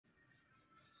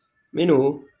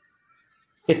Minu.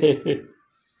 With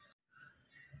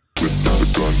the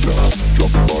guns out,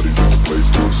 dropping bodies in the place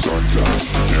till the sun's out.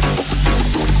 Can't fuck with this,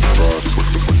 I'm going to try.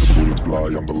 When the bullets fly,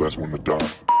 I'm the last one to die.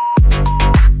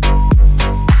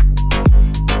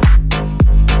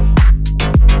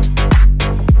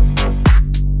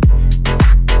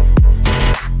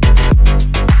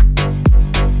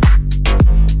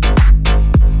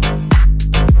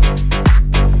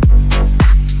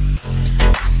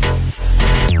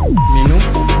 Minu.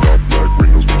 Pulling up black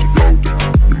windows once you go down.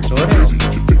 You must be crazy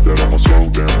if you think that I'ma slow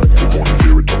down. Don't wanna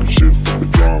hear it talking shit from the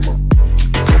drama.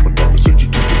 Keep it coming, I'ma send you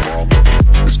to your mama.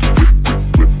 It's the whip, whip,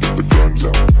 whip, get the guns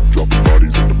out. Dropping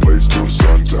bodies in the place till the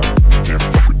sun's out. Can't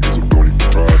fuck with me, so don't even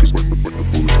try. Cause when the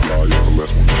bullets fly, I'm the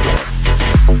last one to die.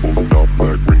 Pulling up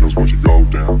black windows once you go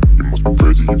down. You must be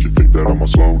crazy if you think that I'ma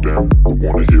slow down. Don't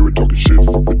wanna hear it talking shit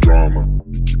from the drama.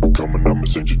 You keep it coming, I'ma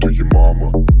send you to your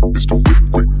mama. It's the whip,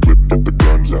 quick, flip, get the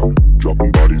guns out.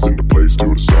 Dropping bodies in the place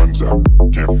till the sun's out.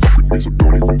 Can't fuck with me, so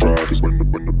don't even try. Cause when the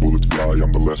bullets fly,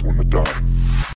 I'm the last one to die.